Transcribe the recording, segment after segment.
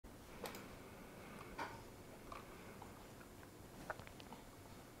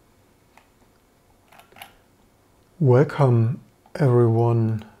Welcome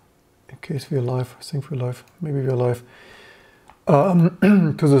everyone, in case we're live, I think we're live, maybe we're live,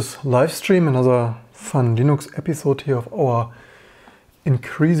 to this live stream, another fun Linux episode here of our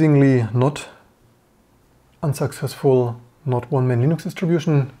increasingly not unsuccessful, not one-man Linux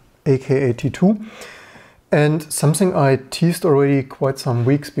distribution, aka T2. And something I teased already quite some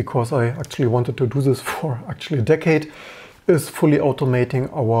weeks because I actually wanted to do this for actually a decade, is fully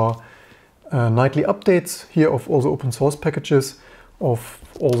automating our nightly updates here of all the open source packages, of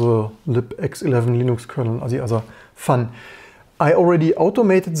all the libx11 Linux kernel and all the other fun. I already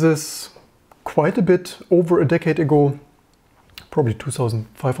automated this quite a bit over a decade ago, probably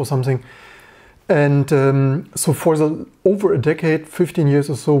 2005 or something. And so for over a decade, 15 years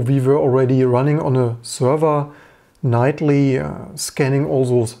or so, we were already running on a server nightly, scanning all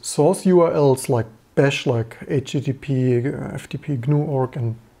those source URLs like bash, like HTTP, FTP, GNU org,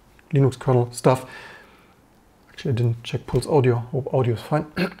 and Linux kernel stuff. Actually, I didn't check Pulse Audio. Hope audio is fine.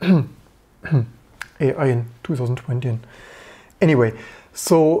 AI in 2020. And anyway,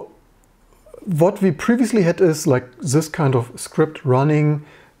 so what we previously had is like this kind of script running,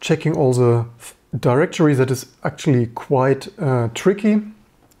 checking all the directories. That is actually quite tricky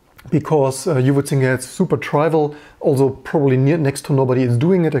because you would think it's super trivial, although probably next to nobody is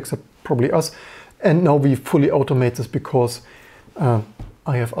doing it except probably us. And now we fully automate this because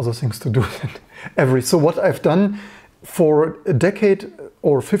I have other things to do than So what I've done for a decade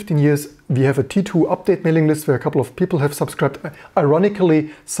or 15 years, we have a T2 update mailing list where a couple of people have subscribed. Ironically,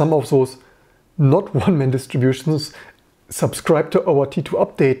 some of those not one-man distributions subscribe to our T2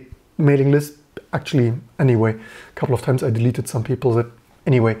 update mailing list. Actually, anyway, a couple of times I deleted some people that,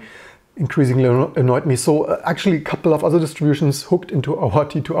 anyway, increasingly annoyed me. So actually a couple of other distributions hooked into our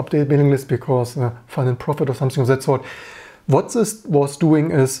T2 update mailing list because fun and profit or something of that sort. What this was doing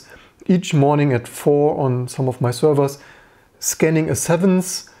is each morning at 4 on some of my servers, scanning a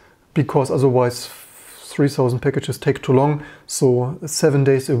 7th, because otherwise 3,000 packages take too long. So 7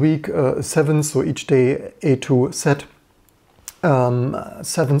 days a week, 7th, so each day A to Z,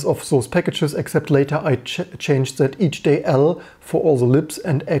 7th of those packages, except later I changed that each day L for all the libs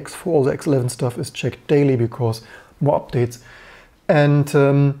and X for all the X11 stuff is checked daily because more updates.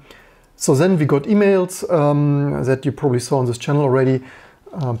 And so then we got emails that you probably saw on this channel already.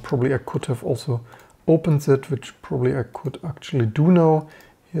 Probably I could have also opened it, which probably I could actually do now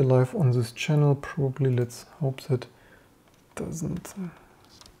here live on this channel. Probably, let's hope that doesn't.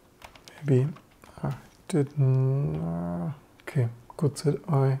 Maybe I didn't. Okay, good that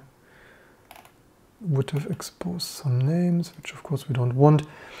I would have exposed some names, which of course we don't want.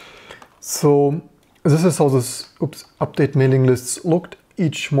 So this is how this update mailing lists looked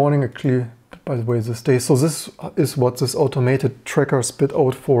each morning, actually, by the way, this day. So this is what this automated tracker spit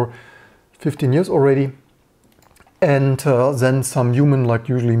out for 15 years already. And then some human, like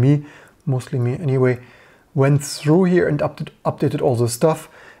usually me, mostly me anyway, went through here and updated all the stuff.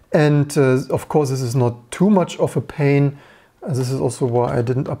 And of course, this is not too much of a pain. This is also why I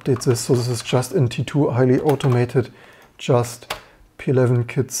didn't update this. So this is just in T2, highly automated, just p11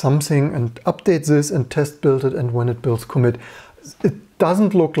 kit something and update this and test build it, and when it builds, commit. It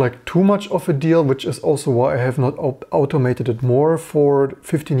doesn't look like too much of a deal, which is also why I have not automated it more for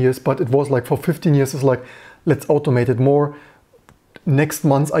 15 years. But it was like for 15 years, it's like, let's automate it more. Next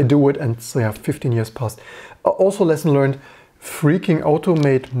month I do it, and so yeah, 15 years passed. Also lesson learned, freaking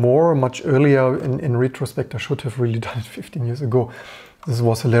automate more much earlier. In retrospect, I should have really done it 15 years ago. This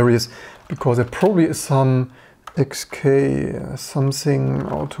was hilarious because there probably is some XK something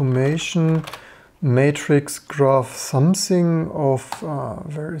automation matrix graph something of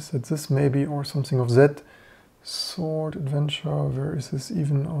where is it, this maybe, or something of that sort, adventure, where is this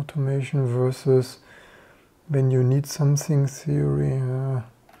even, automation versus when you need something theory.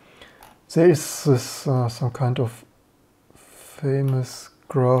 There is this some kind of famous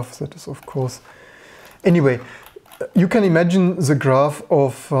graph that is of course, anyway, you can imagine the graph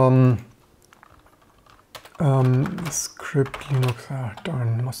of script Linux.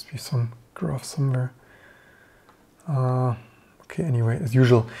 Darn, must be some graph somewhere. Okay, anyway, as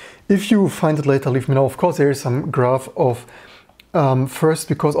usual, if you find it later, leave me know. Of course, there is some graph of first,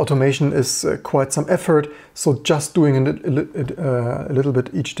 because automation is quite some effort, so just doing it a little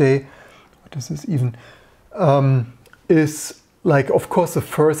bit each day. What is this even? Is like, of course, the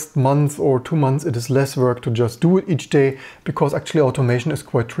first month or 2 months, it is less work to just do it each day, because actually automation is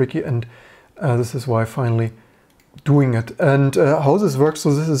quite tricky, and this is why finally doing it. And how this works,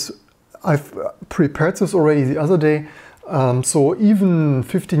 so this is, I've prepared this already the other day. So even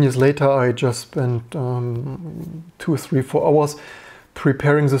 15 years later, I just spent 2, 3, 4 hours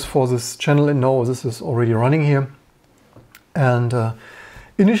preparing this for this channel, and now this is already running here. And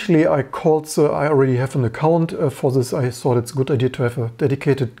initially I already have an account for this. I thought it's a good idea to have a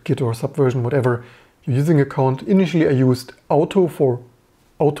dedicated Git or Subversion, whatever you're using account. Initially I used Auto for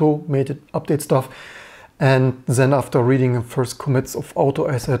automated update stuff. And then after reading the first commits of Auto,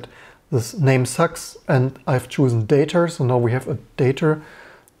 I said, this name sucks, and I've chosen Dater. So now we have a Dater,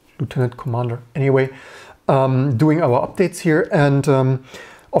 Lieutenant Commander. Anyway, doing our updates here. And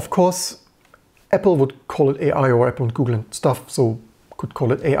of course, Apple would call it AI, or Apple and Google and stuff. So could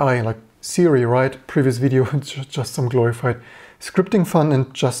call it AI, like Siri, right? Previous video, just some glorified scripting fun,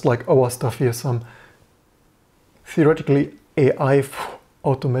 and just like our stuff here, some theoretically AI for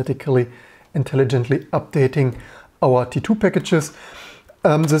automatically, intelligently updating our T2 packages.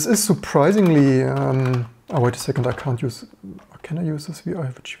 This is surprisingly, oh wait a second, I can't use, can I use this VI?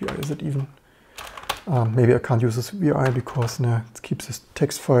 Which VI is it even? Maybe I can't use this VI because it keeps this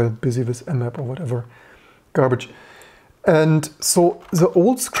text file busy with mmap or whatever garbage. And so the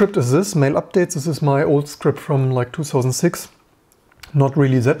old script is this, mail updates. This is my old script from like 2006. Not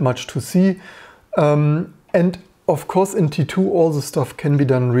really that much to see. And of course in T2 all the stuff can be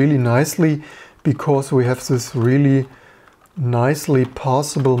done really nicely because we have this really nicely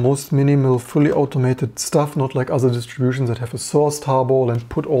parsable, most minimal, fully automated stuff, not like other distributions that have a source tarball and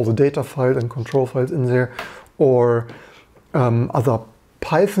put all the data files and control files in there, or other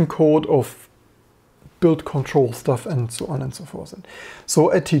Python code of build control stuff and so on and so forth. And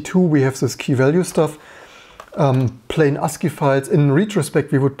so at T2 we have this key value stuff, plain ASCII files. In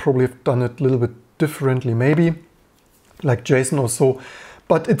retrospect we would probably have done it a little bit differently, maybe like JSON or so,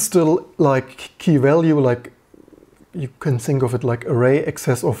 but it's still like key value, like you can think of it like array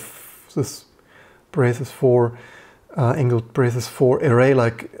access of this braces for angled braces for array,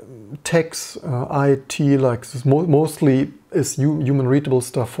 like text, IT, like this mostly is human readable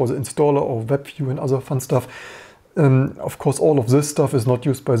stuff for the installer or WebView and other fun stuff. Of course, all of this stuff is not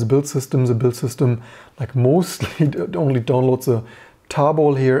used by the build system. The build system like mostly only downloads the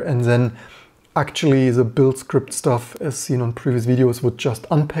tarball here, and then actually the build script stuff, as seen on previous videos, would just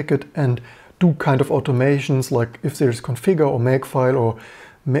unpack it and do kind of automations, like if there's configure or makefile or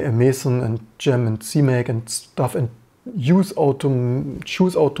Meson and gem and CMake and stuff, and choose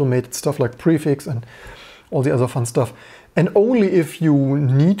automated stuff like prefix and all the other fun stuff. And only if you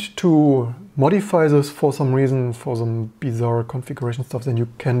need to modify this for some reason, for some bizarre configuration stuff, then you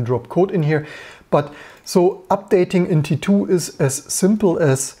can drop code in here. But so updating in T2 is as simple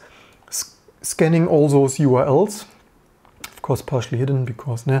as scanning all those URLs, of course partially hidden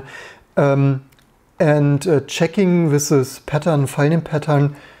because and checking with this pattern, file name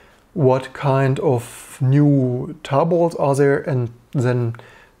pattern, what kind of new tarballs are there, and then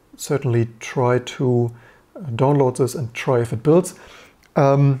certainly try to download this and try if it builds,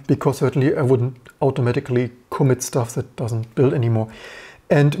 because certainly I wouldn't automatically commit stuff that doesn't build anymore.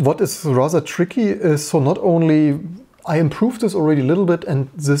 And what is rather tricky is, so not only I improved this already a little bit, and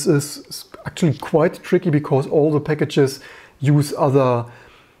this is actually quite tricky because all the packages use other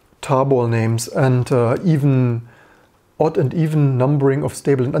tarball names and even odd and even numbering of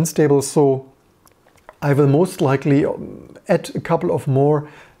stable and unstable. So I will most likely add a couple of more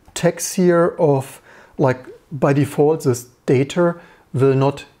tags here of, like, by default this Dater will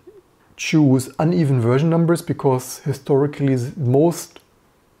not choose uneven version numbers, because historically most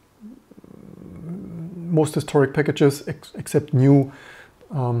historic packages, except new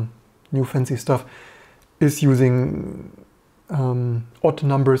fancy stuff, is using odd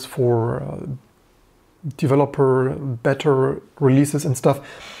numbers for developer beta releases and stuff.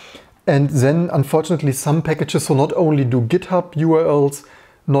 And then unfortunately some packages, so not only do GitHub URLs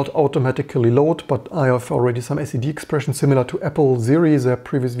not automatically load, but I have already some SED expressions similar to Apple Siri, their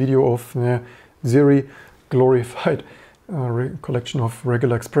previous video of Siri, glorified collection of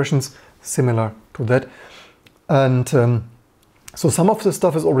regular expressions similar to that. And so some of the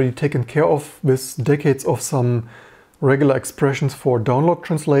stuff is already taken care of with decades of some regular expressions for download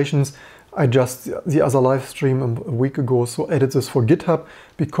translations. I just, the other live stream a week ago, so added this for GitHub,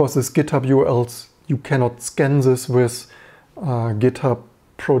 because this GitHub URLs, you cannot scan this with GitHub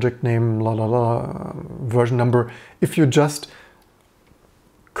project name, version number. If you just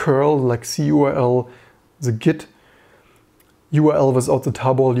curl like curl the Git URL without the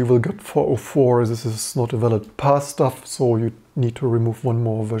tarball, you will get 404. This is not a valid path stuff, so you need to remove one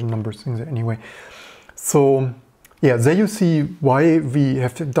more version number thing there anyway. So yeah, there you see why we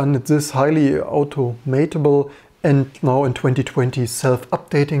have done it this highly automatable, and now in 2020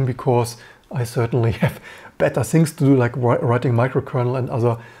 self-updating, because I certainly have better things to do, like writing microkernel and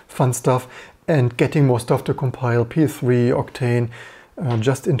other fun stuff, and getting more stuff to compile, P3, Octane,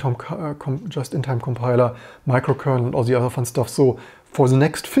 just-in-time compiler, microkernel, and all the other fun stuff. So for the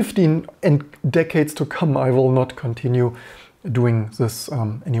next 15 and decades to come, I will not continue doing this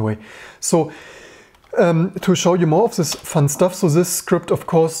anyway. So to show you more of this fun stuff, so this script, of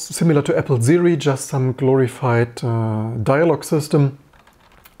course, similar to Apple Siri, just some glorified dialog system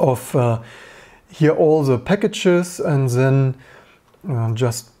of here all the packages, and then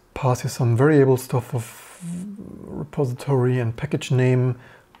just pass you some variable stuff of repository and package name.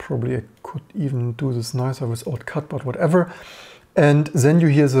 Probably I could even do this nicer without cut, but whatever. And then you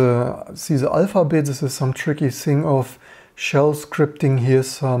see the alphabet. This is some tricky thing of shell scripting. Here's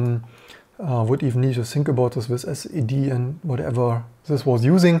some would even need to think about this with SED and whatever this was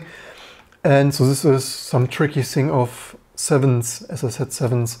using. And so this is some tricky thing of sevens, as I said,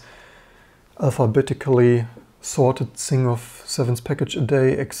 sevens, alphabetically sorted thing of sevens package a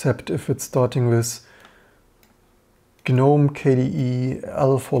day, except if it's starting with GNOME, KDE,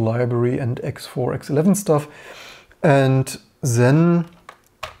 L for library, and X for X11 stuff. And then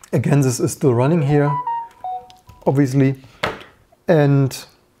again, this is still running here, obviously, and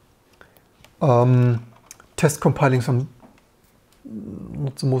test compiling some,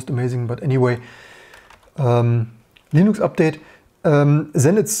 not the most amazing, but anyway, Linux update.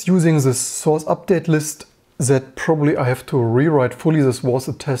 Then it's using this source update list that probably I have to rewrite fully. This was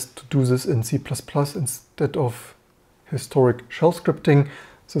a test to do this in C++ instead of historic shell scripting.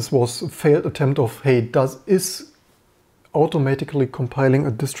 This was a failed attempt of, hey, is automatically compiling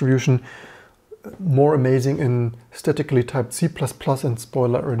a distribution more amazing in statically typed C++, and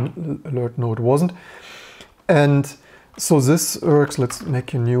spoiler alert, no, it wasn't. And so this works. Let's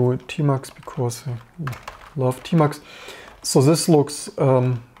make a new Tmux because I love Tmux. So this looks,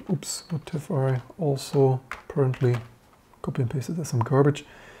 oops, what have I also apparently copy and pasted as some garbage.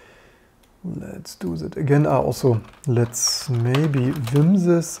 Let's do that again. Also, let's maybe vim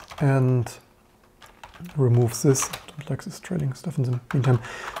this and remove this. I don't like this trailing stuff in the meantime.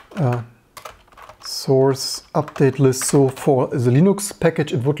 Source update list. So for the Linux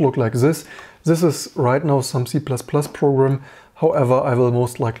package, it would look like this. This is right now some C++ program. However, I will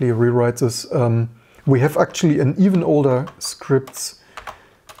most likely rewrite this. We have actually an even older scripts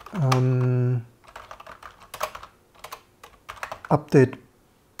update.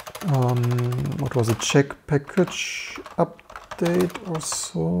 What was it? Check package update or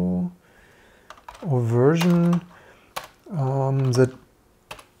so, or version that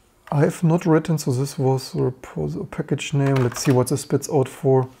I've not written. So this was a package name. Let's see what this spits out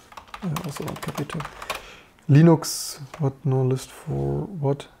for. Also not capital. Linux. What? No list for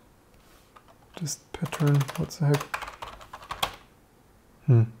what? This pattern. What's the heck?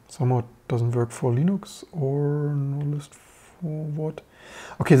 Somehow it doesn't work for Linux, or no list for what?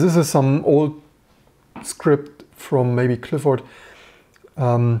 Okay, this is some old script from maybe Clifford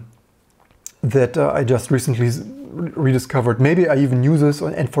that I just recently rediscovered. Maybe I even knew this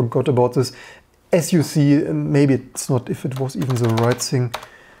and forgot about this. As you see, maybe it's not, if it was even the right thing,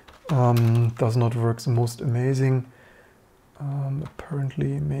 does not work the most amazing.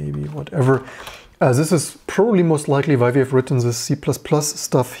 Apparently, maybe, whatever. This is probably most likely why we have written this C++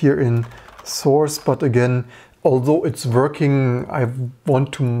 stuff here in source, but again, although it's working, I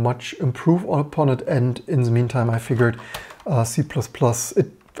want to much improve upon it, and in the meantime I figured C++,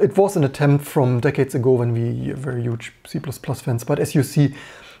 it was an attempt from decades ago when we were huge C++ fans, but as you see,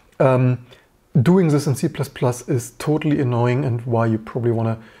 doing this in C++ is totally annoying, and why you probably want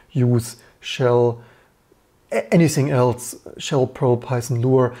to use shell, anything else, shell, Perl, Python,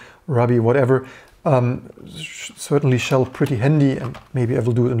 Lua, Ruby, whatever. Certainly shell pretty handy, and maybe I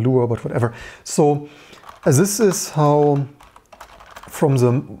will do it in Lua, but whatever. So this is how, from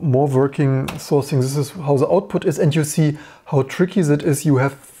the more working sourcing, this is how the output is, and you see how tricky that is. You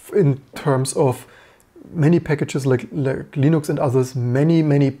have, in terms of many packages like Linux and others,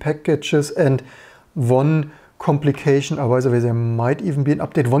 many packages, and one complication, or by the way, there might even be an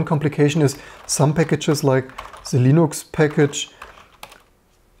update. One complication is some packages like the Linux package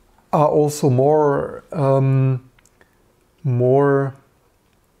are also more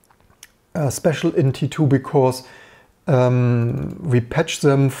special in T2 because we patch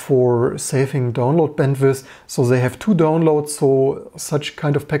them for saving download bandwidth, so they have 2 downloads. So such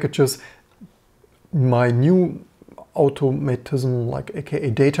kind of packages, my new automatism, like aka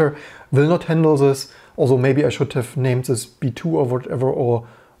Data, will not handle this. Although maybe I should have named this B2 or whatever, or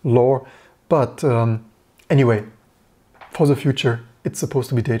lore. But anyway, for the future, it's supposed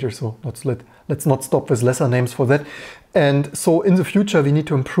to be Data, so let's not stop with lesser names for that. And so in the future, we need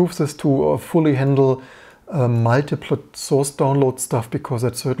to improve this to fully handle multiple source download stuff, because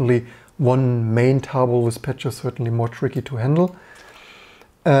that's certainly one main table with patches, certainly more tricky to handle.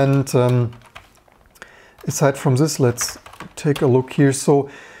 And aside from this, let's take a look here. So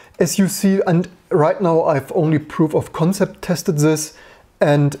as you see, and right now I've only proof of concept tested this,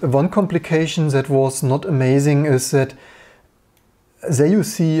 and one complication that was not amazing is that there you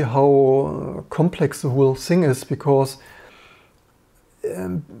see how complex the whole thing is, because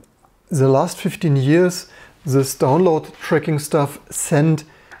the last 15 years this download tracking stuff sent,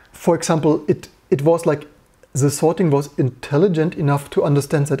 for example, it was like the sorting was intelligent enough to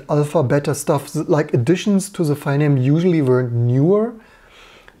understand that alpha, beta stuff, like additions to the file name usually were newer.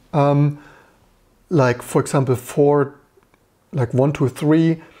 Like for example, 4, like 1, 2,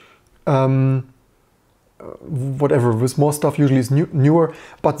 3, whatever, with more stuff usually is newer.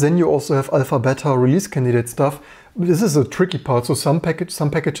 But then you also have alpha, beta, release candidate stuff. This is a tricky part. So some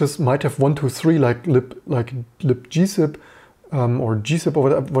packages might have 1, 2, 3, like libgzip or gzip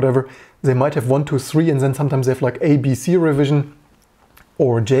or whatever. They might have 1, 2, 3, and then sometimes they have like A, B, C revision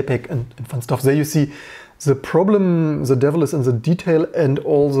or JPEG and fun stuff. There you see the problem, the devil is in the detail, and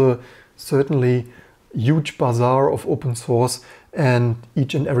all the certainly huge bazaar of open source and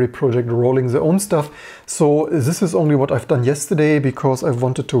each and every project rolling their own stuff. So this is only what I've done yesterday because I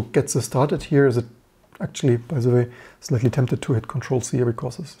wanted to get this started here. Is it actually, by the way, slightly tempted to hit Control-C here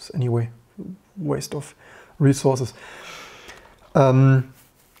because this is anyway waste of resources.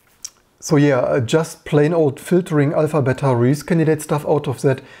 So yeah, just plain old filtering alpha, beta, release candidate stuff out of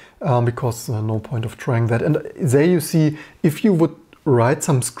that because no point of trying that. And there you see, if you would write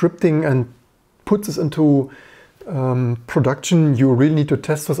some scripting and put this into production, you really need to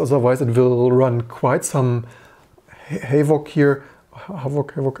test this, otherwise it will run quite some havoc here, and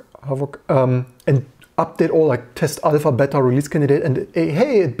update all, like test alpha, beta, release candidate, and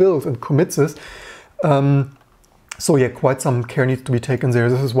hey, it builds and commits this. So yeah, quite some care needs to be taken there.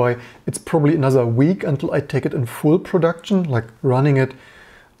 This is why it's probably another week until I take it in full production, like running it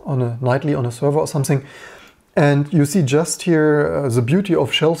on nightly on a server or something. And you see just here the beauty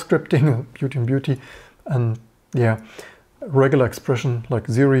of shell scripting, beauty, and yeah, regular expression, like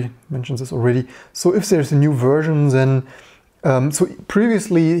Ziri mentions this already. So if there's a new version, then, so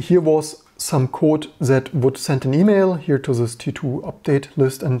previously here was some code that would send an email here to this T2 update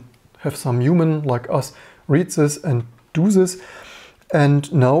list and have some human like us read this and do this.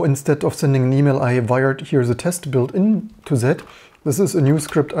 And now instead of sending an email, I wired here the test built into that. This is a new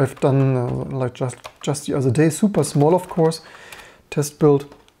script I've done like just the other day, super small of course, test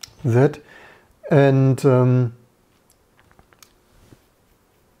build that. And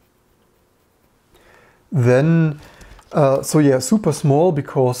then, so yeah, super small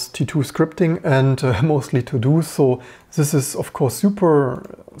because T2 scripting and mostly to do. So this is of course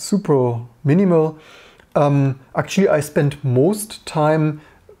super minimal. Actually, I spent most time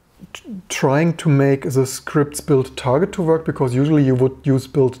trying to make the scripts build target to work, because usually you would use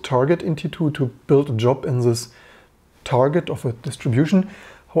build target in T2 to build a job in this target of a distribution.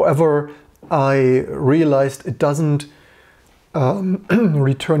 However, I realized it doesn't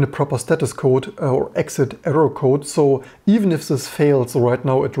return a proper status code or exit error code. So even if this fails, right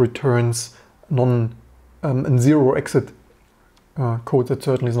now it returns zero exit code. That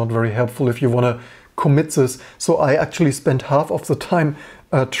certainly is not very helpful if you want to commit this. So I actually spent half of the time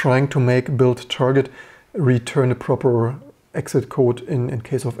trying to make build target return a proper exit code in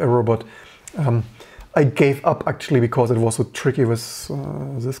case of error, but I gave up actually because it was so tricky with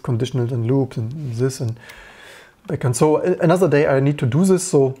this conditional and loops and this and back. And so another day I need to do this.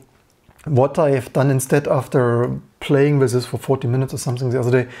 So what I have done instead, after playing with this for 40 minutes or something the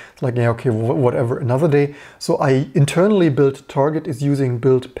other day, it's like, yeah, okay, whatever, another day. So I internally build target is using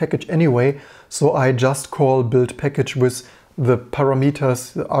build package anyway. So I just call build package with the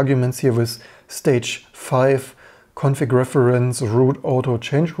parameters, the arguments here with stage 5, config reference, root auto,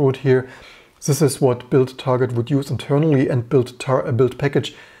 change root here. This is what build target would use internally, and build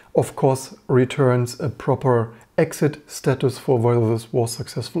package of course returns a proper exit status for whether this was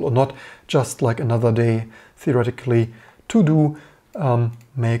successful or not, just like another day theoretically to do,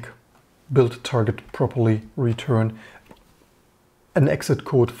 make build target properly return an exit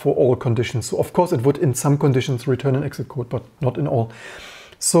code for all conditions. So of course it would in some conditions return an exit code, but not in all.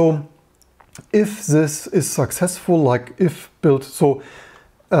 So if this is successful, like if build, so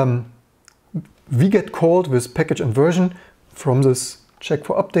we get called with package and version from this check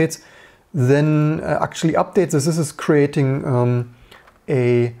for updates, then actually updates this. This is creating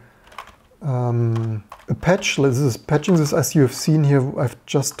a patch. This is patching this, as you have seen here. I've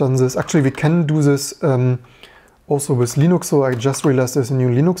just done this. Actually, we can do this also with Linux. So I just realized there's a new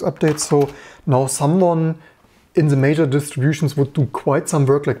Linux update. So now someone in the major distributions would do quite some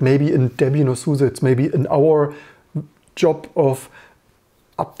work, like maybe in Debian or SUSE, it's maybe an hour job of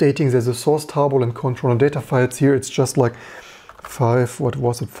updating. There's a source table and control and data files. Here it's just like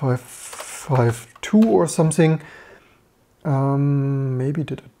 5.2 or something. Maybe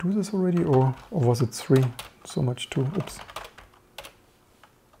did I do this already, or was it 3? So much 2. Oops.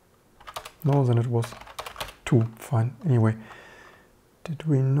 No, then it was 2. Fine. Anyway, did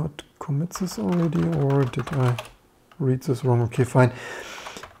we not commit this already, or did I read this wrong? Okay, fine.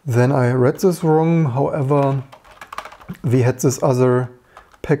 Then I read this wrong. However, we had this other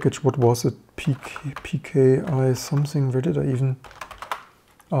package. What was it? PKI something. Where did I even?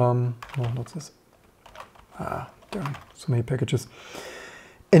 No, not this. Damn, so many packages.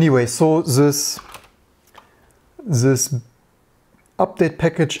 Anyway, so this update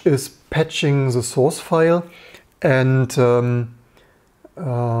package is patching the source file, and so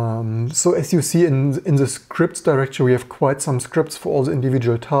as you see in the scripts directory, we have quite some scripts for all the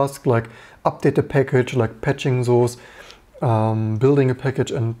individual tasks, like update a package, like patching those, building a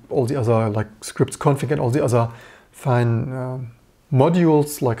package, and all the other like scripts config and all the other fine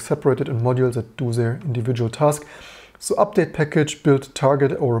modules, like separated in modules that do their individual task. So update package, build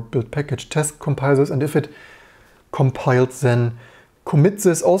target or build package test compiles, and if it compiles, then commit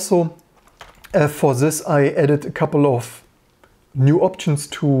this. Also, for this I added a couple of new options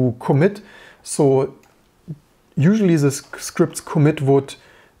to commit. So usually the script's commit would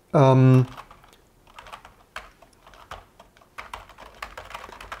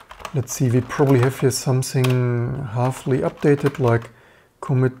let's see, we probably have here something halfly updated, like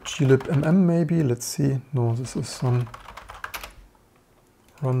commit glibmm maybe. Let's see. No, this is some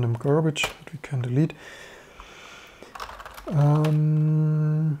random garbage that we can delete.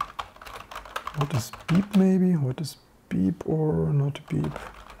 What is beep maybe? What is beep or not beep?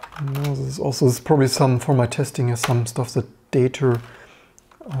 No, this is probably some, for my testing, is some stuff that data,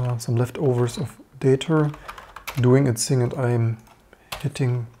 some leftovers of data doing its thing, and I'm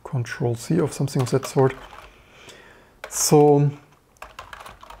hitting Control C of something of that sort. So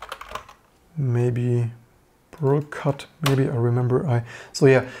maybe Perl cut, maybe I remember so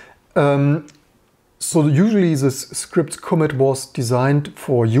yeah. So usually this script commit was designed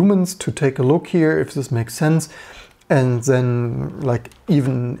for humans to take a look here if this makes sense, and then like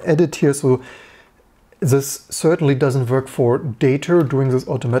even edit here. So this certainly doesn't work for data doing this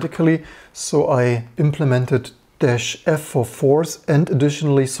automatically. So I implemented -f for force, and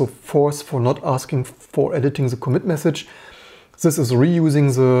additionally so force for not asking for editing the commit message. This is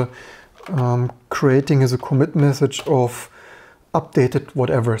reusing the creating as a commit message of updated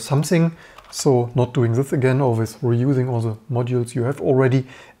whatever something. So not doing this again, always reusing all the modules you have already.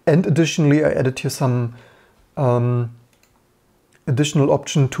 And additionally, I added here some additional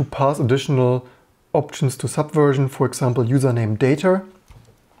option to pass additional options to Subversion, for example, username data,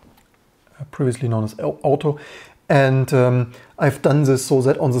 previously known as auto. And I've done this so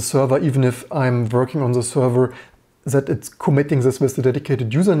that on the server, even if I'm working on the server, that it's committing this with the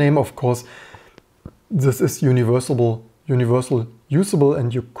dedicated username. Of course, this is universal usable,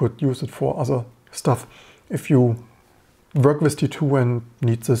 and you could use it for other stuff if you work with T2 and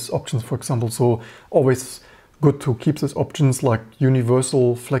need these options, for example. So always good to keep these options like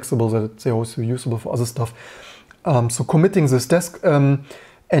universal, flexible, that they're also usable for other stuff. So committing this desk,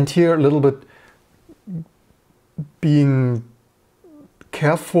 and here a little bit being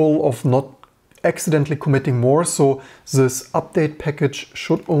careful of not accidentally committing more. So this update package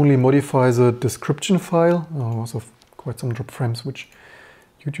should only modify the description file. Also quite some drop frames. Which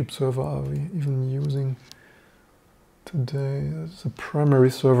YouTube server are we even using today? It's a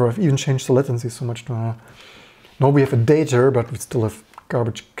primary server. I've even changed the latency so much now. Now we have a data, but we still have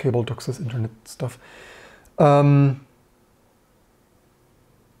garbage cable DOCSIS internet stuff.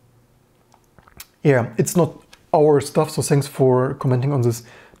 Yeah, it's not our stuff, so thanks for commenting on this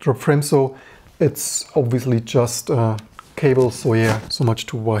drop frame. So it's obviously just cable, so yeah, so much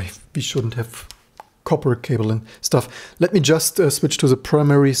to why we shouldn't have copper cable and stuff. Let me just switch to the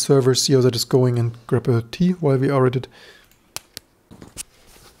primary server, see how that is going, and grab a tea while we are at it.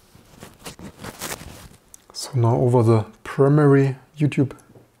 So now over the primary YouTube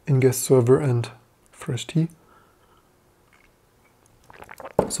in-guest server and fresh tea.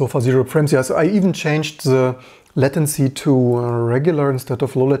 So for 0 frames, yeah, so I even changed the latency to regular instead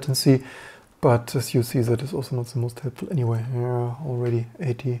of low latency, but as you see, that is also not the most helpful anyway. Yeah, already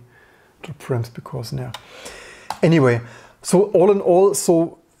 80 drop frames because now. Anyway, so all in all,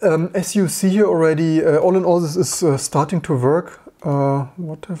 so as you see here already, all in all, this is starting to work.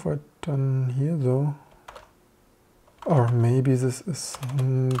 What have I done here though? Or maybe this is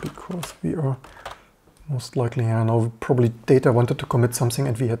because we are most likely, I know, probably data wanted to commit something,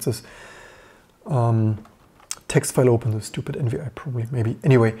 and we had this text file open, the stupid NVI probably, maybe.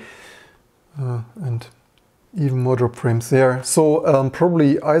 Anyway, and even more drop frames there. So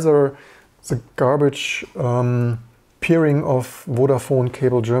probably either the garbage peering of Vodafone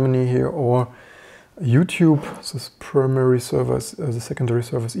Cable Germany here, or YouTube, this primary server, the secondary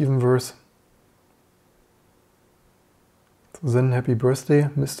server is even worse. So then happy birthday,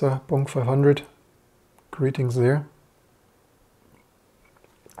 Mr. Bonk500. Greetings there.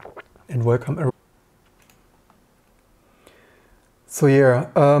 And welcome everyone. So yeah,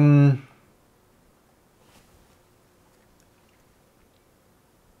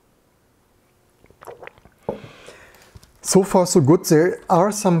 so far so good. There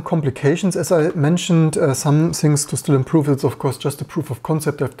are some complications, as I mentioned, some things to still improve. It's of course just a proof of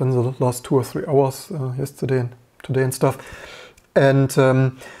concept. I've done the last 2 or 3 hours yesterday and today and stuff. And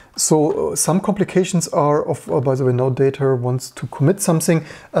so some complications are of, by the way, now Data wants to commit something.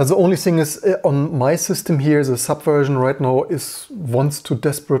 The only thing is on my system here, the subversion right now wants to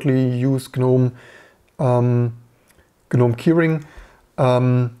desperately use GNOME keyring.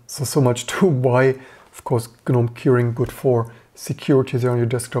 So much to why, of course, GNOME keyring good for security there on your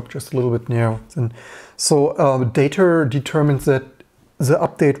desktop, just a little bit narrow. And so Data determines that the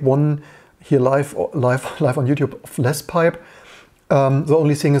update 1 here live on YouTube of LessPipe. The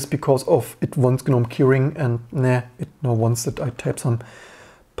only thing is because of it wants GNOME keyring, and it now wants that I type some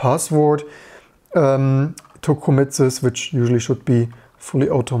password to commit this, which usually should be fully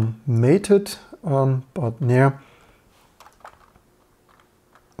automated, but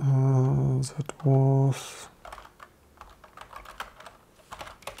that was,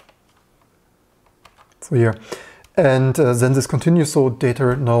 so yeah. And then this continues, so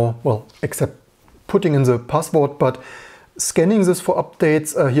Data now, well, except putting in the password, but scanning this for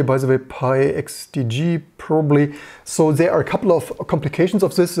updates, here by the way, PyXDG probably. So there are a couple of complications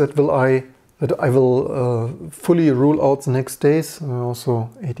of this that I will fully rule out the next days. Also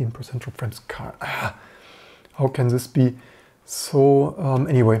 18% drop frames. How can this be? So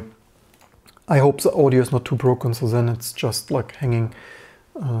anyway, I hope the audio is not too broken, so then it's just like hanging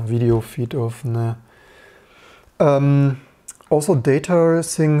video feed of also Data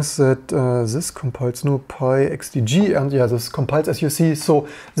thinks that this compiles PyXDG, and yeah, this compiles as you see. So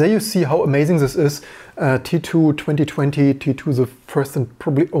there you see how amazing this is. T2 2020, T2 the first and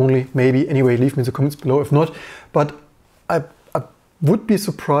probably only, maybe. Anyway, leave me in the comments below if not. But I would be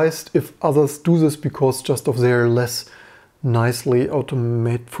surprised if others do this because just of their less nicely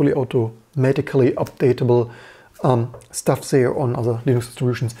fully automatically updatable stuff there on other Linux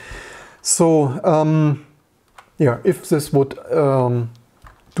distributions. So yeah, if this would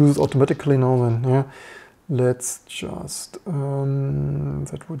do this automatically now, then yeah, let's just,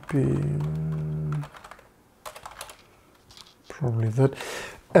 that would be probably that.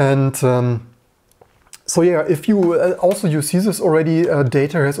 And so yeah, if you, also you see this already,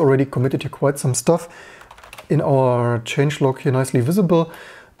 Data has already committed here quite some stuff in our changelog here, nicely visible.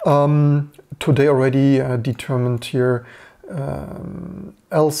 Today already determined here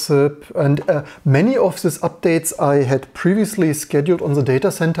LSIP, and many of these updates I had previously scheduled on the data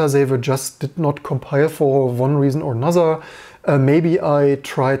center. They were just did not compile for one reason or another. Maybe I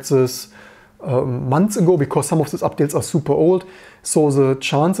tried this months ago because some of these updates are super old. So the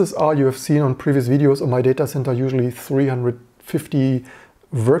chances are, you have seen on previous videos on my data center, usually 350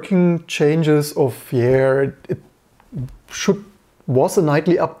 working changes of, yeah, it was a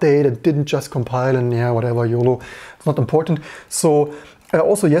nightly update, it didn't just compile and yeah, whatever, YOLO, it's not important. So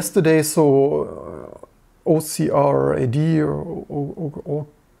also yesterday, so OCRAD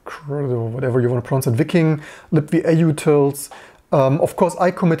or whatever you want to pronounce it, Viking, libvutils. Of course,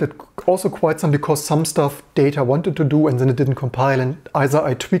 I committed also quite some because some stuff Data wanted to do and then it didn't compile, and either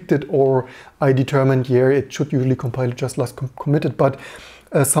I tweaked it or I determined, yeah, it should usually compile just last committed. But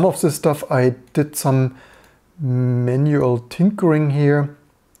some of this stuff I did some manual tinkering here.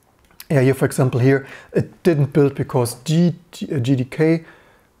 Yeah, here for example here, it didn't build because GDK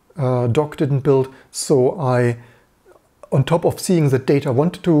doc didn't build. So I, on top of seeing that Data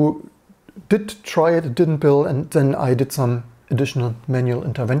wanted to, did try it, it didn't build, and then I did some additional manual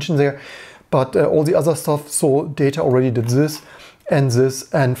intervention there. But all the other stuff, so Data already did this, and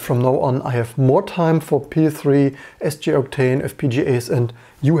from now on I have more time for P3, SGOctane, FPGAs, and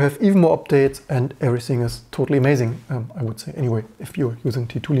you have even more updates, and everything is totally amazing, I would say, anyway, if you're using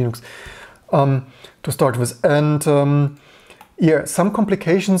T2 Linux to start with. And yeah, some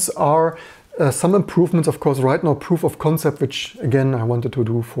complications are some improvements, of course, right now, proof of concept, which again I wanted to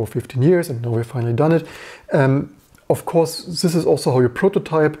do for 15 years, and now we've finally done it. Of course, this is also how you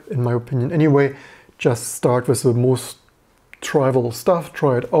prototype, in my opinion anyway. Just start with the most trivial stuff,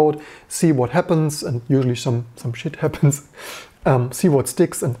 try it out, see what happens, and usually some shit happens. See what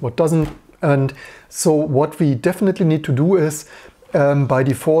sticks and what doesn't. And so what we definitely need to do is, by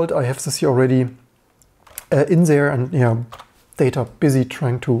default, I have this here already in there, and data busy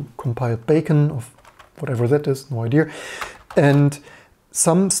trying to compile Bacon of whatever that is, no idea. And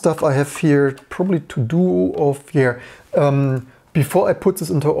some stuff I have here probably to do of before I put this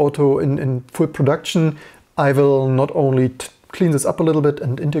into auto in full production, I will not only clean this up a little bit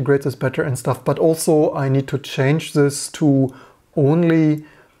and integrate this better and stuff, but also I need to change this to only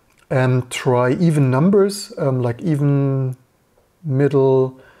try even numbers, like even,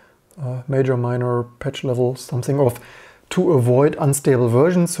 middle, major, minor, patch level, something of, to avoid unstable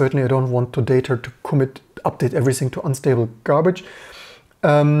versions. Certainly I don't want the data to update everything to unstable garbage.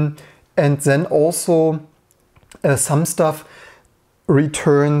 And then also some stuff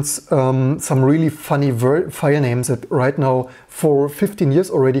returns some really funny file names that right now for 15 years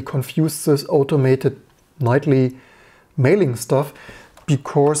already confuse this automated nightly mailing stuff,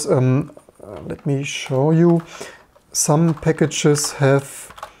 because let me show you, some packages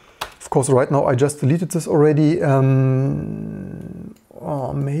have, of course right now I just deleted this already,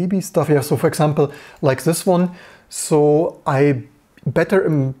 maybe stuff, so for example like this one, so I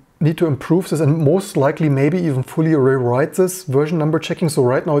better need to improve this and most likely maybe even fully rewrite this version number checking. So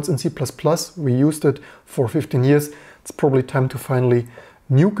right now it's in C++, we used it for 15 years, it's probably time to finally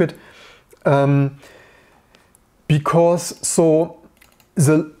nuke it. Because so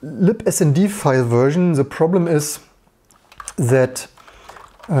the libsnd file version, the problem is that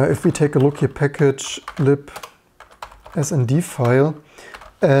if we take a look here, package libsnd file,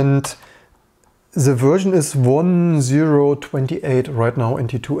 and the version is 1028 right now in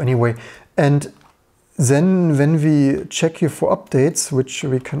T2 anyway. And then when we check here for updates, which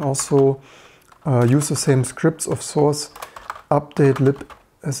we can also use the same scripts of source update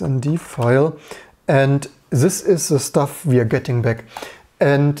libsnd file, and this is the stuff we are getting back.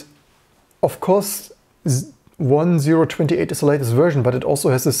 And of course 1028 is the latest version, but it also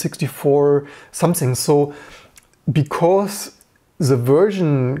has a 64 something. So because the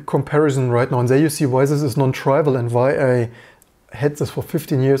version comparison right now, and there you see why this is non-trivial and why I had this for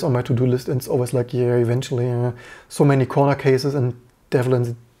 15 years on my to-do list, and it's always like, eventually so many corner cases and devil in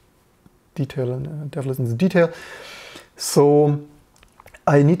the detail. So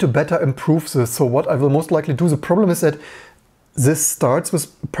I need to better improve this. So what I will most likely do, the problem is that this starts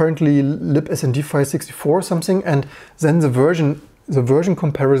with apparently libsnd file 64 or something, and then the version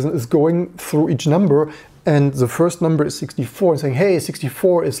comparison is going through each number, and the first number is 64 and saying, hey,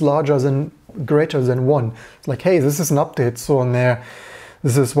 64 is greater than 1. It's like, hey, this is an update. So there,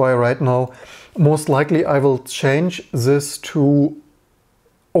 this is why right now most likely I will change this to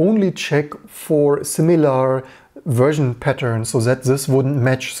only check for similar version patterns, so that this wouldn't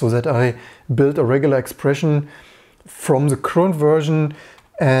match, so that I build a regular expression from the current version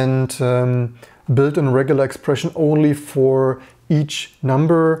and build a regular expression only for each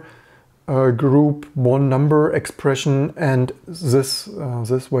number group, one number expression, and this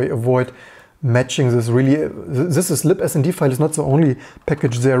way avoid matching this. Really, this is libsnd file is not the only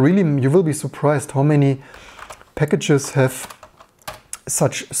package there. Really, you will be surprised how many packages have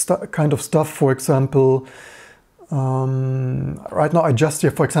such kind of stuff. For example, right now I just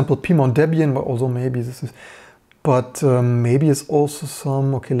here, for example, Pmon Debian, but also maybe this is, but maybe it's also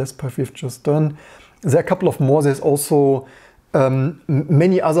some, okay, LessPath we've just done. There are a couple of more. There's also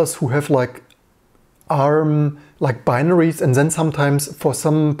many others who have like ARM, like binaries, and then sometimes for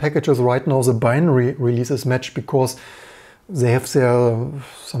some packages right now the binary releases match because they have their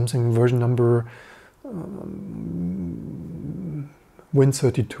something version number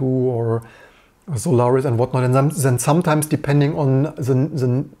Win32 or Solaris and whatnot, and then sometimes depending on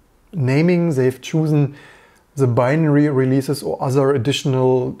the naming they've chosen, the binary releases or other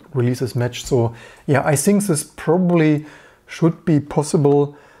additional releases match. So yeah, I think this probably should be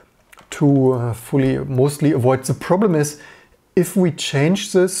possible to mostly avoid. The problem is if we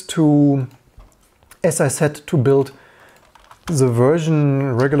change this to, as I said, to build the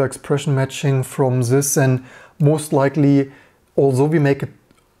version regular expression matching from this, and most likely, although we make it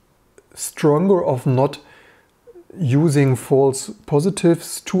stronger of not using false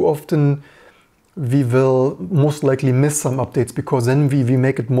positives too often, we will most likely miss some updates, because then we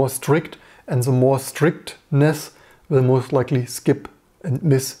make it more strict, and the more strictness will most likely skip and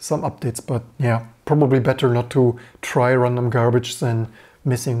miss some updates. But yeah, probably better not to try random garbage than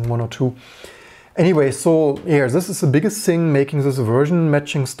missing one or two. Anyway, so yeah, this is the biggest thing, making this version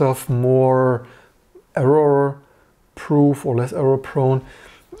matching stuff more error proof or less error prone.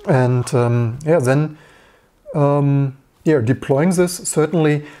 And yeah, then yeah, deploying this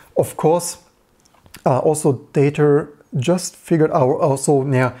certainly, of course. Also, data just figured out. Also,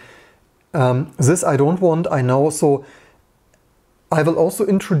 yeah, this I don't want. I know. So I will also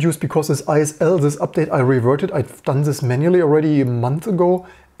introduce, because this ISL, this update I reverted. I've done this manually already a month ago.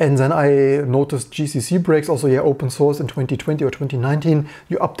 And then I noticed GCC breaks, also yeah, open source in 2020 or 2019.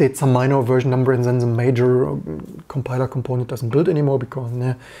 You update some minor version number and then the major compiler component doesn't build anymore because,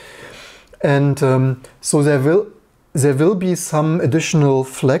 yeah. And so there will be some additional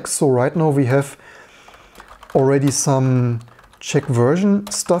flags. So right now we have already some check version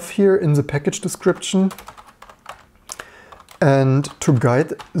stuff here in the package description. And to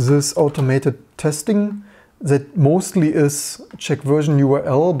guide this automated testing, that mostly is check version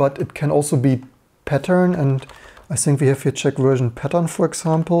URL, but it can also be pattern. And I think we have here check version pattern, for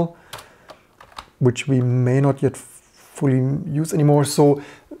example, which we may not yet fully use anymore. So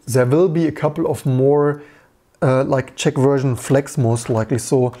there will be a couple of more like check version flags most likely.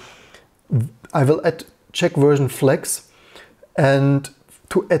 So I will add check version flags and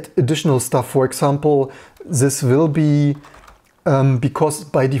to add additional stuff. For example, this will be, because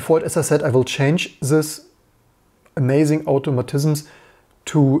by default, as I said, I will change this amazing automatisms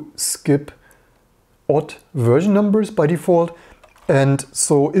to skip odd version numbers by default. And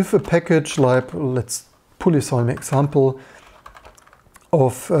so if a package like, let's pull this on an example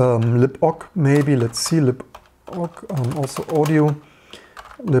of libawk, maybe, let's see, libawk, also audio,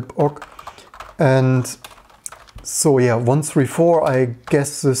 libawk. And so yeah, 134, I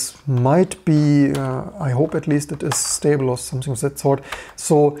guess this might be, I hope at least it is stable or something of that sort.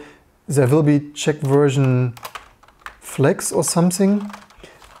 So there will be check version flags or something,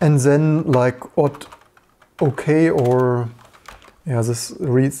 and then like odd okay, or yeah, this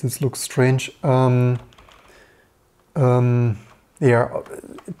looks strange. Yeah,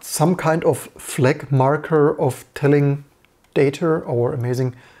 some kind of flag marker of telling data or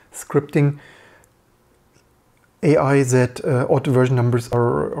amazing scripting AI that odd version numbers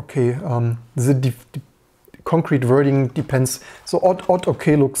are okay. The concrete wording depends. So odd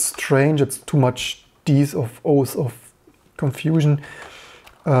okay looks strange. It's too much D's of O's of confusion.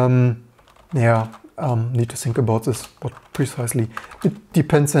 Yeah, need to think about this, what precisely. It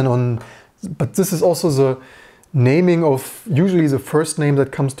depends then on, but this is also the naming of usually the first name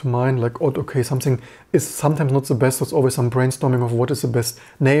that comes to mind, like odd okay, something is sometimes not the best. There's always some brainstorming of what is the best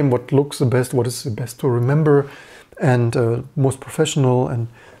name, what looks the best, what is the best to remember, and most professional, and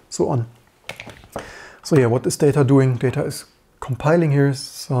so on. So yeah, what is data doing? Data is compiling here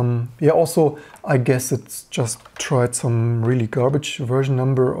some, yeah, also I guess it's just tried some really garbage version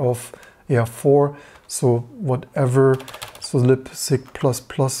number of, yeah, 4. So whatever, so libsig++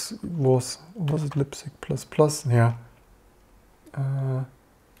 was it libsig++? Yeah.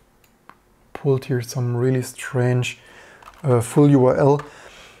 Pulled here some really strange full URL.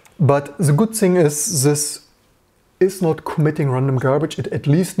 But the good thing is this is not committing random garbage. It at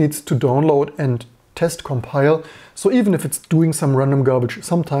least needs to download and test compile. So even if it's doing some random garbage,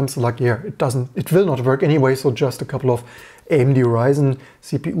 sometimes like, yeah, it will not work anyway. So just a couple of AMD Ryzen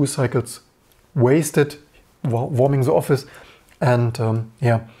CPU cycles wasted warming the office. And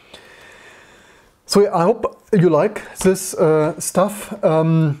yeah. So yeah, I hope you like this stuff.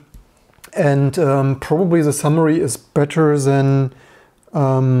 And probably the summary is better than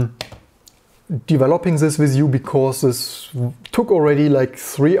developing this with you, because this took already like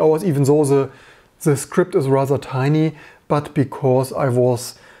 3 hours, even though the script is rather tiny, but because I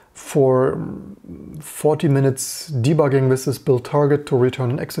was for 40 minutes debugging with this build target to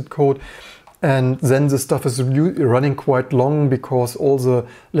return an exit code. And then the stuff is running quite long because all the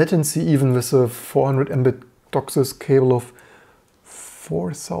latency, even with a 400 Mbit DOCSIS cable of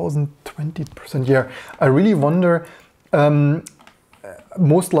 4020%. Yeah, I really wonder,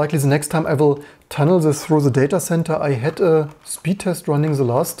 most likely the next time I will tunnel this through the data center. I had a speed test running the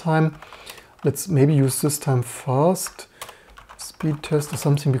last time. Let's maybe use this time fast speed test or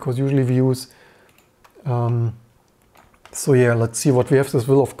something, because usually we use, so yeah, let's see what we have. This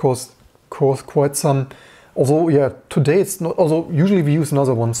will of course cause quite some, although yeah, today it's not, although usually we use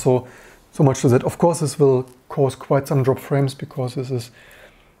another one, so much to that. Of course this will cause quite some drop frames because this is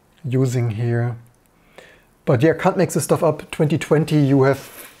using here. But yeah, can't make this stuff up. 2020 you have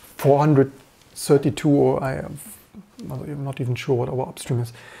 432, or I'm not even sure what our upstream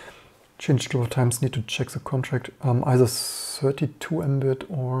is. Changed a couple of times, need to check the contract. Either 32 Mbit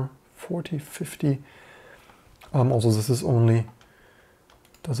or 40, 50. Also this is only,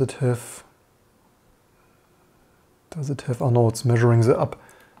 does it have, oh no, it's measuring the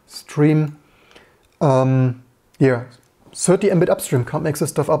upstream. Yeah, 30 Mbit upstream, can't make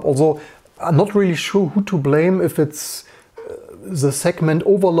this stuff up. Although I'm not really sure who to blame, if it's the segment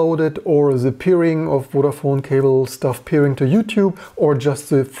overloaded or the peering of Vodafone cable stuff peering to YouTube, or just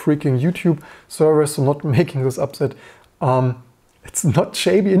the freaking YouTube servers so not making this upset. It's not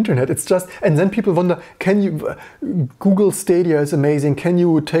shabby internet, it's just, and then people wonder, can you, Google Stadia is amazing, can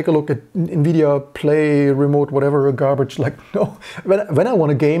you take a look at Nvidia Play, Remote, whatever, garbage? Like, no, when I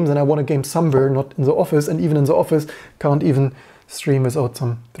want a game, then I want a game somewhere, not in the office, and even in the office, can't even stream without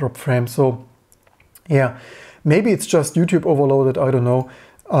some drop frame. So yeah, maybe it's just YouTube overloaded, I don't know.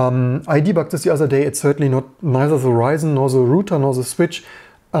 I debugged this the other day, it's certainly not neither the Ryzen, nor the router, nor the switch.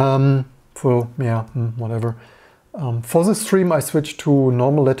 So yeah, whatever. For the stream I switched to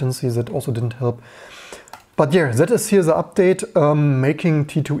normal latency, that also didn't help. But yeah, that is here the update, making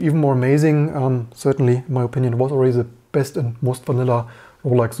T2 even more amazing. Certainly, in my opinion, it was already the best and most vanilla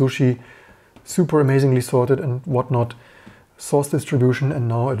roll like sushi. Super amazingly sorted and whatnot. Source distribution, and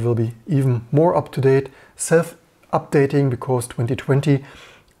now it will be even more up to date. Self-updating because 2020.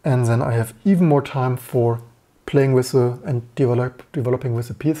 And then I have even more time for playing with the and developing with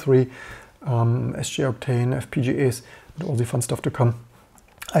the P3. SJ Octane, FPGAs, and all the fun stuff to come.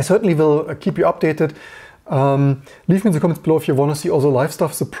 I certainly will keep you updated. Leave me in the comments below if you want to see all the live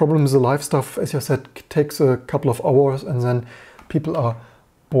stuff. The problem with the live stuff, as I said, takes a couple of hours and then people are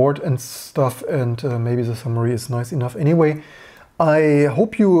bored and stuff, and maybe the summary is nice enough anyway. I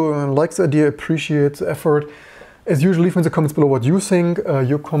hope you like the idea, appreciate the effort. As usual, leave me in the comments below what you think,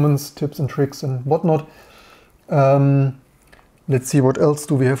 your comments, tips and tricks and whatnot. Let's see, what else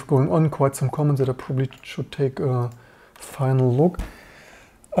do we have going on? Quite some comments that I probably should take a final look.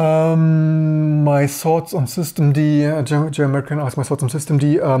 My thoughts on System D. J American asked my thoughts on System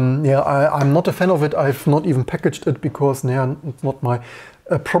D. Yeah, I'm not a fan of it. I've not even packaged it because yeah, it's not my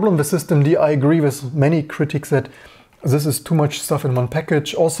problem with System D. I agree with many critics that this is too much stuff in one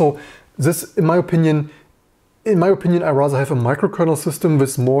package. Also, this, in my opinion, I rather have a microkernel system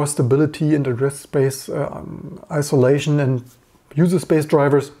with more stability and address space isolation and user space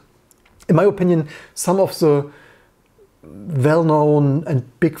drivers. In my opinion, some of the well-known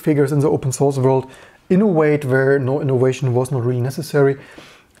and big figures in the open source world innovate where no innovation was not really necessary.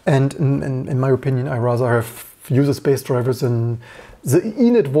 And in my opinion, I rather have user space drivers, and the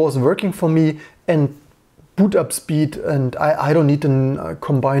init was working for me, and boot up speed, and I don't need a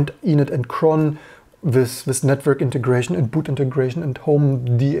combined init and cron with network integration and boot integration and home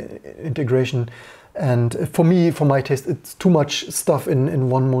integration. And for me, for my taste, it's too much stuff in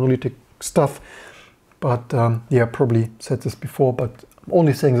one monolithic stuff. But yeah, probably said this before, but I'm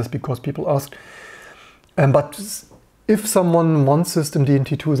only saying this because people asked. But if someone wants System D and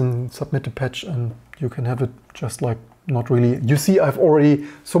T2, then submit a patch and you can have it just like not really. You see, I've already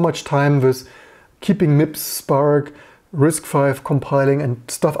so much time with keeping MIPS, Spark, RISC-V compiling and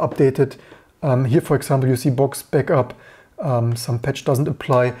stuff updated. Here, for example, you see box backup, some patch doesn't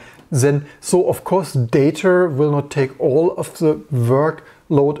apply. Then, so of course, data will not take all of the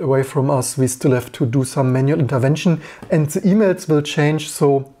workload away from us. We still have to do some manual intervention, and the emails will change.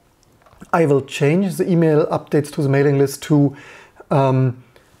 So I will change the email updates to the mailing list to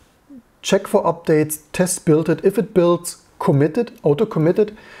check for updates, test build it. If it builds, commit it, auto-commit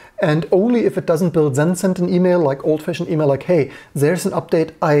it. And only if it doesn't build, then send an email, like old-fashioned email, like, hey, there's an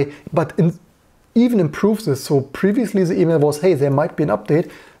update. Even improve this. So previously the email was, hey, there might be an update.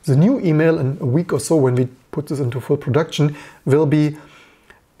 The new email in a week or so, when we put this into full production, will be,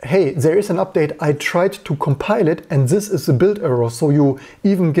 hey, there is an update. I tried to compile it and this is the build error. So you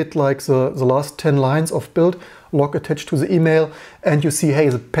even get like the last 10 lines of build log attached to the email, and you see, hey,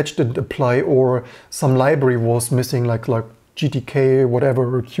 the patch didn't apply, or some library was missing, like GTK,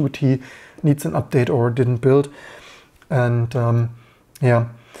 whatever, or Qt needs an update or didn't build. And yeah.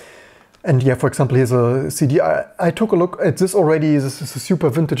 And yeah, for example, here's a CD. I took a look at this already. This is a super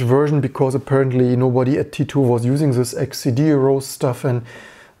vintage version because apparently nobody at T2 was using this XCD row stuff, and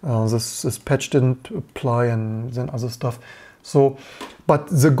this patch didn't apply, and then other stuff. So, but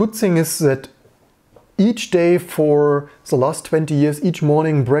the good thing is that each day for the last 20 years, each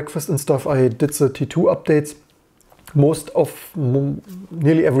morning, breakfast and stuff, I did the T2 updates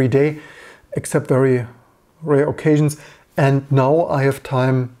nearly every day, except very rare occasions. And now I have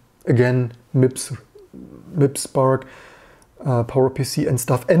time again, MIPS, Spark, PowerPC and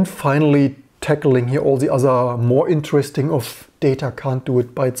stuff, and finally tackling here all the other more interesting of data can't do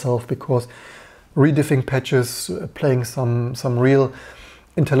it by itself, because rediffing patches, playing some real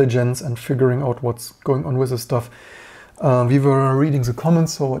intelligence and figuring out what's going on with the stuff. We were reading the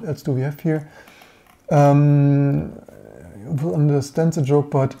comments, so what else do we have here? We'll understand the joke,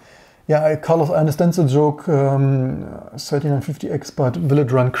 but Yeah, Carlos, I understand the joke, 3950X, but will it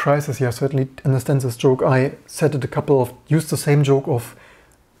run Crysis? Yeah, certainly understand this joke. I said it used the same joke of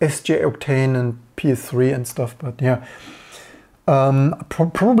SJ Octane and PS3 and stuff, but yeah.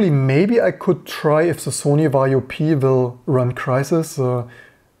 Probably, maybe I could try if the Sony Vario P will run Crysis,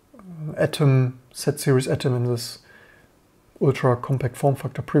 Atom, Z-Series Atom in this ultra compact form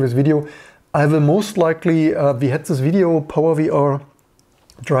factor previous video. I will most likely, we had this video, PowerVR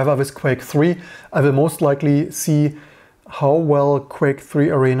driver with Quake 3. I will most likely see how well Quake 3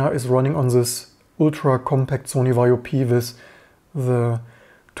 Arena is running on this ultra compact Sony Vario P with the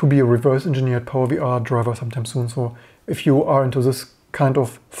to be a reverse engineered PowerVR driver sometime soon. So if you are into this kind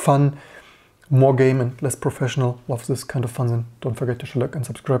of fun, more game and less professional, love this kind of fun, then don't forget to like and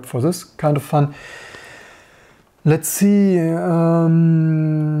subscribe for this kind of fun. Let's see,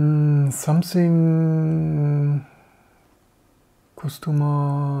 something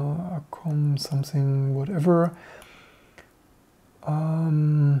customer, something, whatever.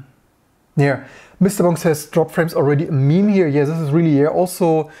 Yeah, Mr. Bong says drop frames already a meme here. Yeah, this is really, yeah.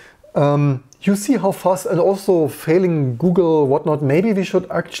 Also, you see how fast, and also failing Google, whatnot. Maybe we should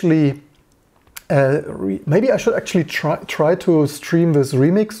actually, maybe I should actually try to stream this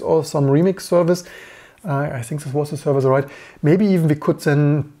Remix or some Remix service. I think this was the service, right? Maybe even we could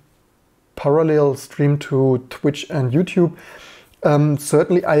then parallel stream to Twitch and YouTube.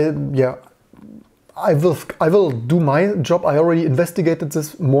 Certainly, I will do my job. I already investigated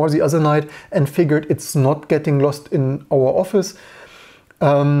this more the other night and figured it's not getting lost in our office.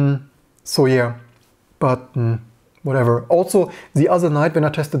 So yeah, but whatever. Also, the other night when I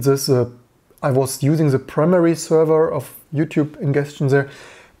tested this, I was using the primary server of YouTube ingestion there.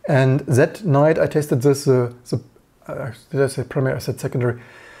 And that night I tested this, did I say primary? I said secondary.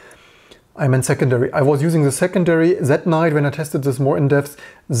 I meant secondary. I was using the secondary. That night when I tested this more in depth,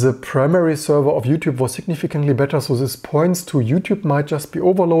 the primary server of YouTube was significantly better. So this points to YouTube might just be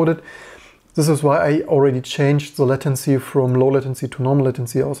overloaded. This is why I already changed the latency from low latency to normal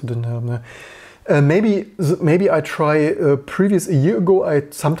latency. I also didn't have that. Maybe I try, a year ago, I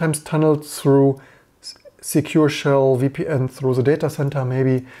sometimes tunneled through Secure Shell VPN through the data center.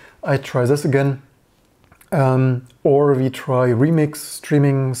 Maybe I try this again. Or we try Remix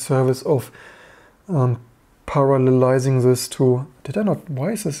streaming service of parallelizing this to,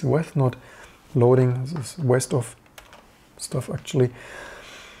 why is this West not loading? This is West of stuff actually.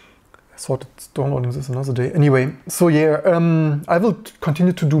 I thought it's downloading this another day. Anyway, so yeah, I will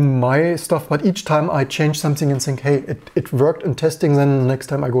continue to do my stuff, but each time I change something and think, hey, it worked in testing, then next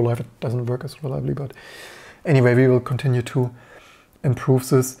time I go live, it doesn't work as reliably. But anyway, we will continue to improve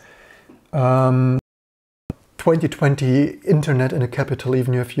this. 2020 internet in a capital,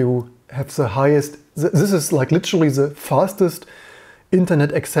 even if you have the highest, this is like literally the fastest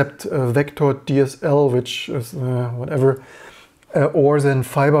internet except vector DSL, which is whatever, or then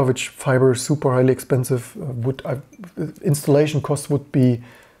fiber, which fiber is super highly expensive. Installation cost would be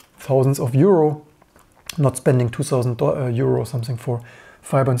thousands of euro. Not spending 2,000 euro or something for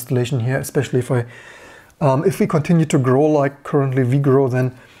fiber installation here, especially if we continue to grow like currently we grow,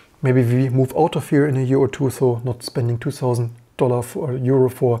 then maybe we move out of here in a year or two. So not spending $2,000 or euro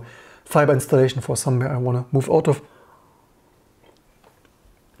for fiber installation for somewhere I want to move out of.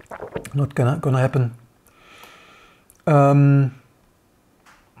 Not gonna happen.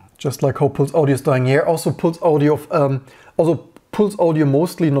 Just like how Pulse Audio is dying here. Also Pulse Audio,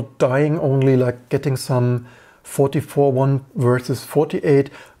 mostly not dying, only like getting some 44.1 versus 48.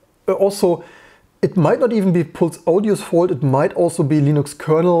 Also, it might not even be Pulse Audio's fault. It might also be Linux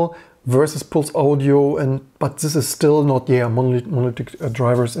kernel versus Pulse Audio, but this is still not monolithic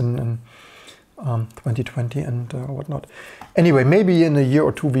drivers in 2020 and whatnot. Anyway, maybe in a year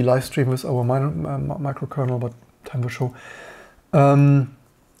or two we live stream with our microkernel, but time will show.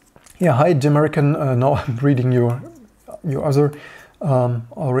 Yeah, hi Jamerican. Now I'm reading your other.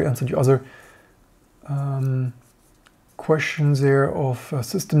 Already answered your other questions there of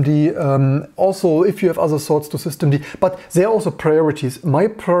systemd. Also, if you have other thoughts to systemd, but there are also priorities. My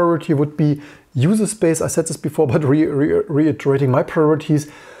priority would be user space. I said this before, but reiterating, my priorities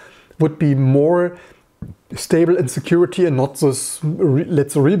would be more stable and security, and not this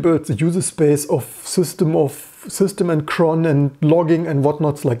let's rebuild the user space of system and cron and logging and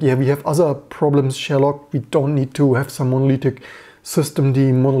whatnot. Like, yeah, we have other problems, Sherlock. We don't need to have some monolithic systemd,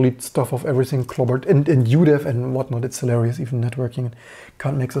 monolith stuff of everything clobbered, and UDEV and whatnot. It's hilarious, even networking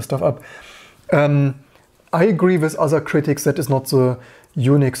can't make the stuff up. I agree with other critics that is not the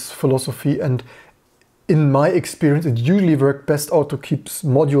Unix philosophy, and in my experience it usually worked best out to keep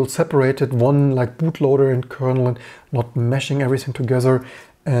modules separated, one like bootloader and kernel, and not meshing everything together.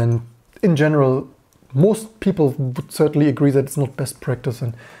 And in general, most people would certainly agree that it's not best practice,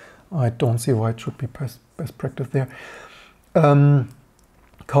 and I don't see why it should be best practice there.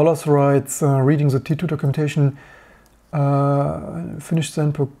 Carlos writes, reading the T2 documentation, finished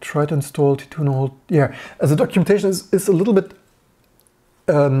Zenbook, try to install T2 and hold. Yeah, the documentation is a little bit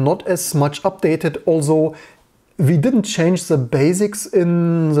not as much updated, although we didn't change the basics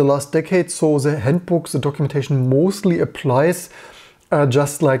in the last decade, so the handbook, the documentation mostly applies,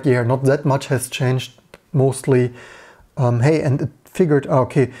 just like, yeah, not that much has changed mostly. Hey, and it figured,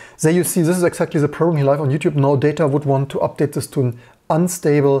 okay, there you see, this is exactly the problem here live on YouTube. Now Data would want to update this to an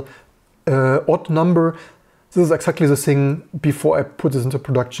unstable odd number. This is exactly the thing. Before I put this into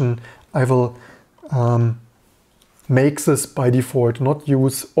production, I will make this by default, not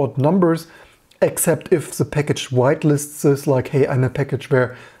use odd numbers, except if the package whitelists this, like, hey, I'm a package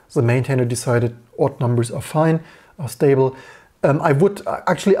where the maintainer decided odd numbers are fine, are stable. I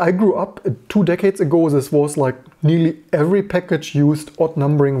grew up 2 decades ago, this was like nearly every package used odd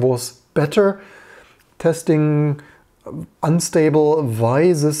numbering was better. Testing unstable,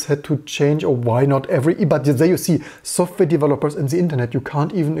 why this had to change, or why not every, but there you see, software developers and the internet, you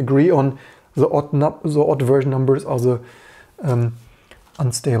can't even agree on the odd version numbers are the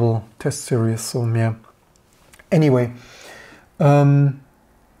unstable test series. So yeah. Anyway,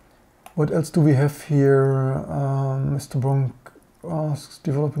 what else do we have here? Mr. Bronk asks,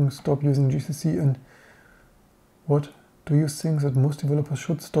 developing stop using GCC, and what do you think that most developers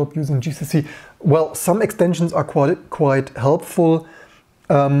should stop using GCC? Well, some extensions are quite helpful.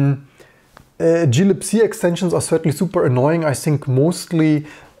 glibc extensions are certainly super annoying. I think mostly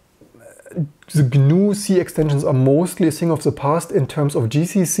the GNU C extensions are mostly a thing of the past in terms of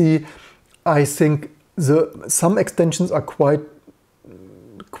GCC. I think some extensions are quite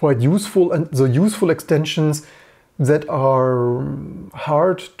useful, and the useful extensions that are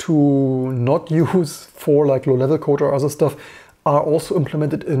hard to not use for like low-level code or other stuff are also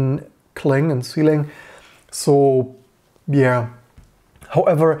implemented in Clang and Clang. So yeah.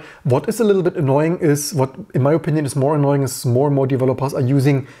 However, what is a little bit annoying is, what in my opinion is more annoying, is more and more developers are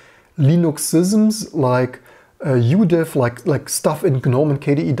using Linux systems like UDEV, like stuff in GNOME and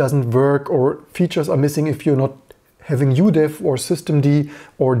KDE doesn't work, or features are missing if you're not having UDEV or systemd,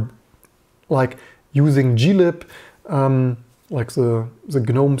 or like using glib, like the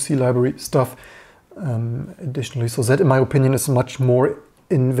GNOME C library stuff additionally. So that in my opinion is much more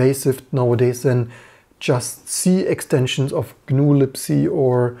invasive nowadays than just C extensions of GNU libc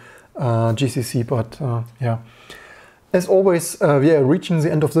or GCC, but yeah. As always, we are reaching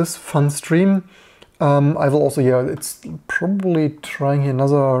the end of this fun stream. I will also, yeah, it's probably trying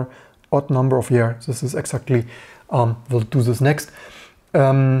another odd number of, yeah, this is exactly, we'll do this next. We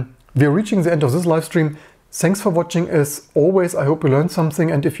are reaching the end of this live stream. Thanks for watching. As always, I hope you learned something,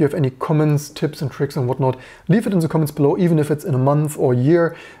 and if you have any comments, tips and tricks and whatnot, leave it in the comments below, even if it's in a month or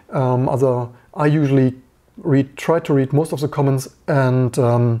year. I usually try to read most of the comments, and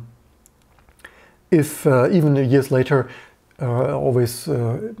if even years later, always,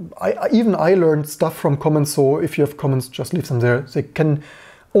 I learned stuff from comments, so if you have comments, just leave them there. They can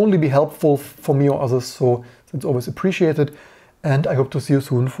only be helpful for me or others, so it's always appreciated. And I hope to see you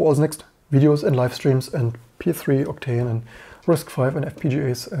soon for all the next videos and live streams and P3, Octane and RISC-V and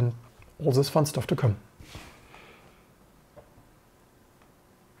FPGAs and all this fun stuff to come.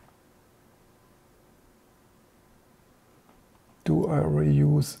 Do I already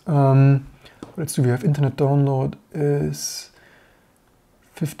use? What else do we have? Internet download is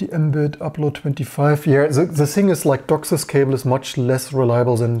 50 Mbit, upload 25. Yeah, the thing is, like, DOCSIS cable is much less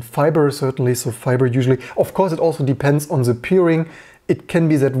reliable than fiber, certainly. So fiber usually, of course, it also depends on the peering. It can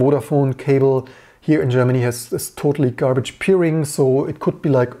be that Vodafone cable here in Germany has this totally garbage peering, so it could be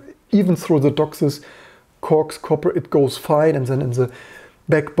like, even through the DOCSIS coax copper, it goes fine, and then in the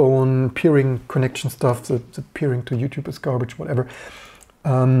backbone peering connection stuff, the peering to YouTube is garbage, whatever.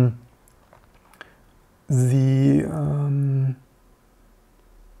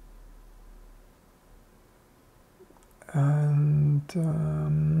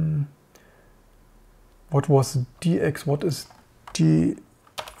 What was DX? What is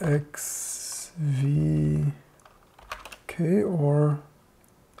DXVK, or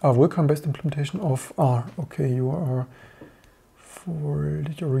Vulkan based implementation of R? Okay, you are for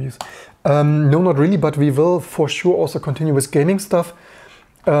your use. No, not really, but we will for sure also continue with gaming stuff.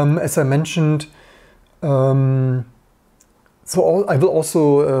 As I mentioned, we will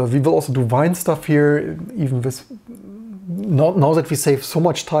also do Wine stuff here, even with now that we save so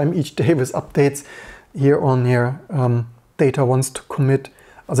much time each day with updates here on here. Data wants to commit.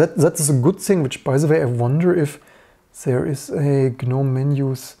 That is a good thing, which, by the way, I wonder if there is a GNOME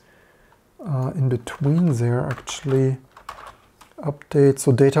menus in between there actually. Update,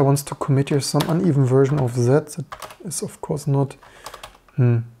 so data wants to commit here some uneven version of that. That is of course not.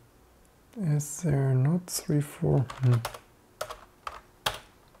 Is there not 3, 4?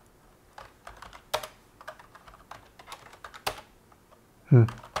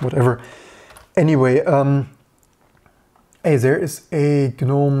 Whatever. Anyway, hey, there is a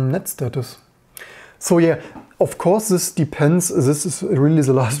GNOME net status. So yeah, of course this depends. This is really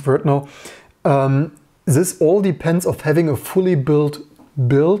the last word now. This all depends of having a fully built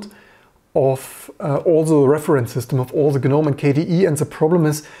build of all the reference system of all the GNOME and KDE. And the problem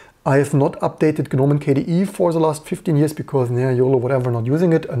is I have not updated GNOME and KDE for the last 15 years because YOLO whatever, not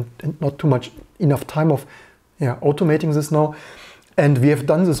using it and not too much enough time of automating this now. And we have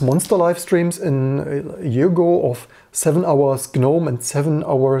done this monster live streams in a year ago of 7 hours GNOME and 7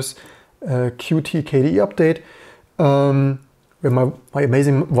 hours Qt KDE update, where my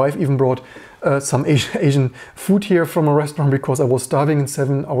amazing wife even brought some Asian food here from a restaurant because I was starving in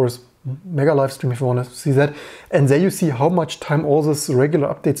 7 hours mega live stream if you want to see that. And there you see how much time all these regular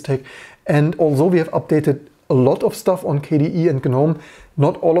updates take. And although we have updated a lot of stuff on KDE and GNOME,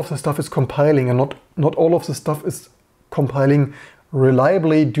 not all of the stuff is compiling, and not all of the stuff is compiling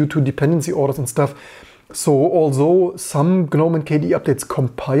reliably due to dependency orders and stuff. So although some GNOME and KDE updates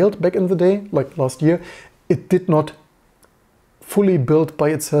compiled back in the day, like last year, it did not fully build by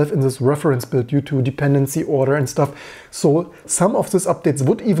itself in this reference build due to dependency order and stuff. So some of these updates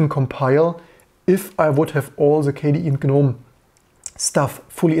would even compile if I would have all the KDE and GNOME stuff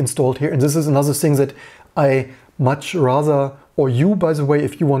fully installed here. And this is another thing that I much rather, or you by the way,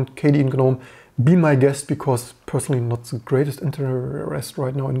 if you want KDE and GNOME, be my guest, because personally not the greatest interest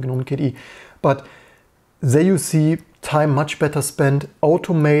right now in GNOME and KDE. But there you see time much better spent,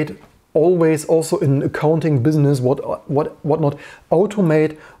 automate, always also in accounting business, what not,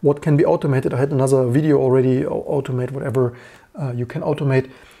 automate what can be automated. I had another video already, automate whatever you can automate,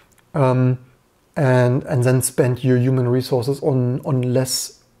 and then spend your human resources on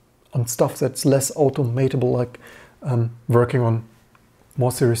stuff that's less automatable, like working on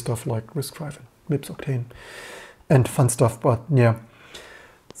more serious stuff like RISC-V and MIPS Octane and fun stuff. But yeah,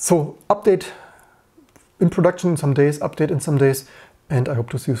 so update in production in some days, update in some days. And I hope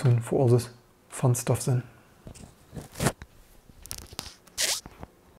to see you soon for all this fun stuff then.